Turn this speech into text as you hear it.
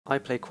I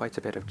play quite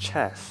a bit of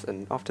chess,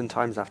 and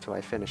oftentimes after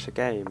I finish a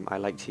game, I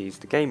like to use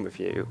the game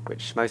review,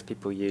 which most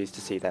people use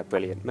to see their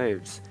brilliant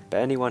moves. But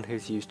anyone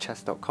who's used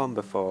chess.com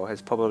before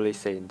has probably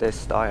seen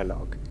this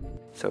dialogue.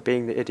 So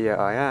being the idiot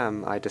I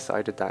am, I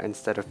decided that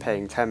instead of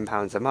paying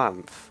 £10 a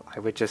month, I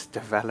would just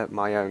develop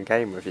my own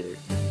game review.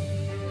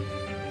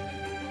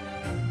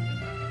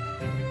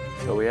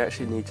 So we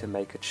actually need to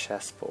make a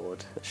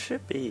chessboard. It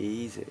should be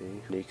easy.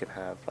 You could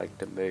have like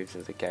the moves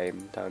of the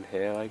game down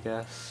here, I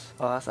guess.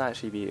 Oh, that's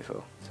actually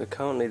beautiful. So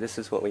currently this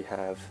is what we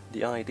have.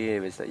 The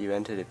idea is that you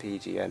enter the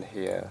PGN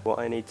here. What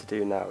I need to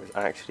do now is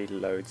actually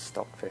load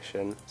Stockfish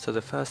in. So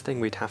the first thing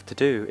we'd have to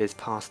do is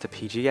pass the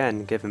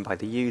PGN given by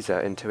the user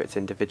into its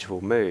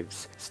individual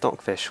moves.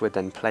 Stockfish would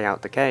then play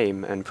out the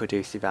game and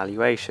produce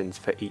evaluations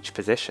for each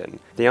position.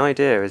 The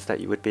idea is that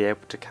you would be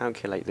able to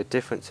calculate the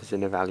differences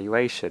in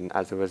evaluation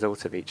as a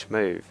result of each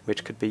move,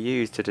 which could be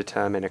used to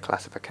determine a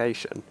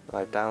classification.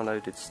 I've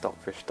downloaded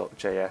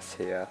stockfish.js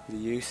here,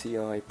 the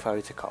UCI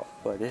protocol.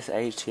 Well, this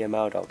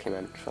HTML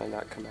document, try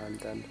that command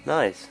then.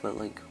 Nice, but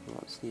like,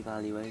 what's the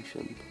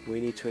evaluation?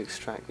 We need to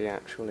extract the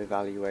actual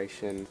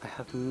evaluation. I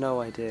have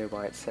no idea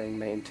why it's saying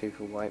mate and 2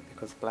 for white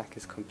because black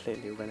is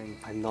completely winning.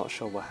 I'm not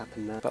sure what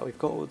happened there, but we've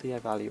got all the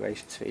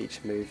evaluations for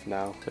each move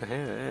now. So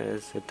here it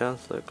is. It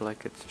does look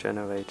like it's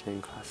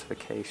generating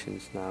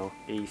classifications now.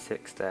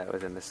 E6 there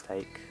was a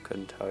mistake,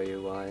 couldn't tell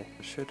you why.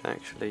 I should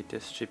actually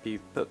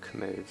distribute book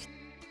moves.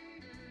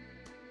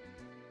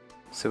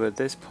 So at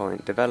this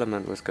point,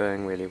 development was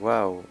going really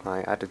well. I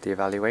added the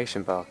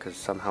evaluation bar because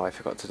somehow I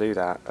forgot to do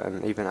that,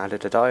 and even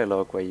added a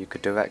dialogue where you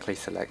could directly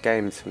select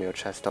games from your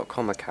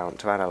chess.com account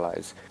to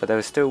analyse. But there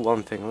was still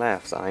one thing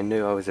left that I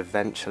knew I was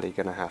eventually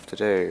going to have to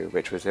do,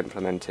 which was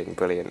implementing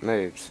brilliant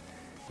moves.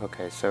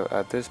 Okay, so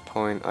at this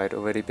point I'd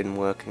already been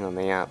working on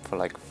the app for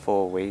like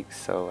 4 weeks,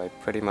 so I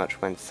pretty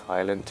much went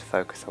silent to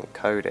focus on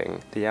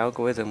coding. The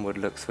algorithm would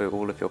look through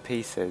all of your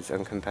pieces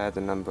and compare the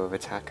number of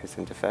attackers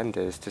and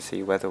defenders to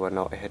see whether or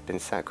not it had been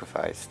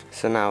sacrificed.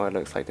 So now it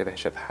looks like the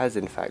bishop has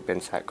in fact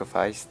been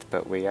sacrificed,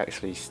 but we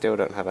actually still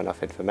don't have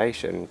enough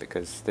information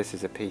because this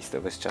is a piece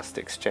that was just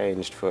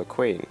exchanged for a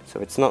queen.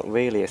 So it's not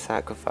really a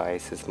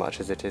sacrifice as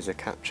much as it is a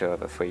capture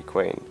of a free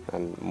queen.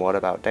 And what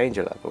about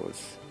danger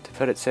levels? To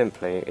put it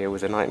simply, it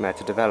was a nightmare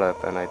to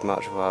develop and I'd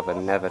much rather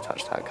never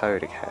touch that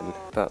code again.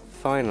 But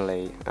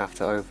finally,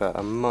 after over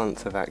a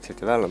month of active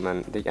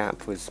development, the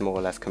app was more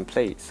or less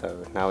complete,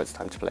 so now it's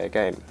time to play a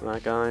game.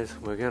 Right guys,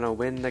 we're gonna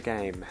win the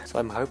game. So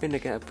I'm hoping to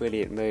get a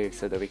brilliant move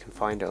so that we can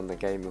find it on the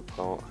game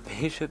report.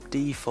 Bishop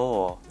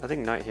d4. I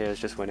think knight here is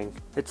just winning.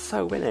 It's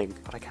so winning.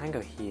 But I can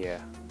go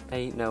here.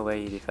 Ain't no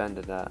way he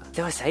defended that.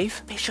 Do I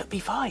save? Bishop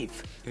b5.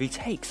 If he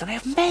takes, then I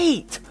have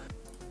mate!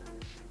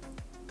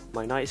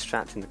 My knight's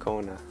trapped in the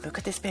corner. Look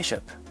at this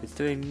bishop. It's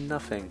doing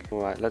nothing.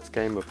 Alright, let's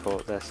game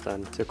report this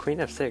then. So queen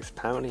f6,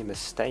 apparently a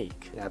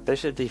mistake. Yeah,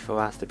 bishop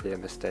d4 has to be a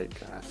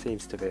mistake.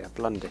 Seems to be a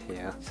blunder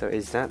here. So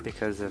is that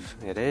because of...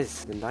 It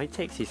is. The knight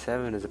takes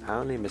e7 is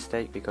apparently a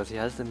mistake because he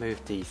has the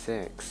move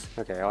d6.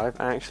 Okay, I've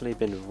actually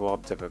been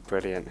robbed of a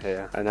brilliant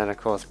here. And then of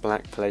course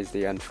black plays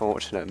the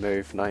unfortunate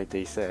move, knight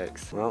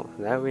d6. Well,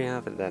 there we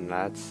have it then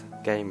lads.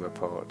 Game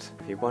report.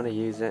 If you want to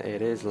use it,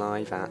 it is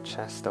live at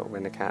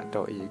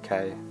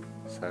chess.winnercat.uk.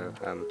 So,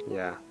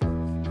 yeah.